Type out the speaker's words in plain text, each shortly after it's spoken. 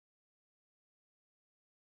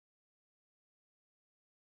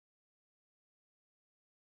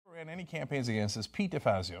Ran any campaigns against is Pete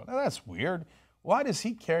DeFazio. Now that's weird. Why does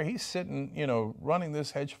he care? He's sitting, running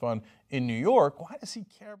this hedge fund in New York. Why does he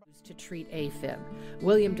care about to treat AFib?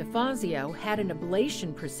 William DeFazio had an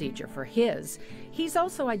ablation procedure for his. He's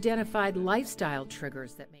also identified lifestyle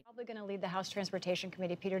triggers that make. Probably going to lead the House Transportation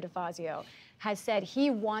Committee, Peter DeFazio, has said he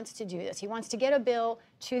wants to do this. He wants to get a bill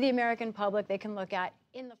to the American public they can look at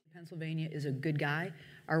in the. Pennsylvania is a good guy.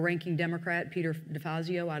 Our ranking Democrat, Peter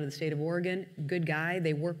DeFazio, out of the state of Oregon, good guy.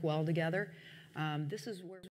 They work well together. This is where.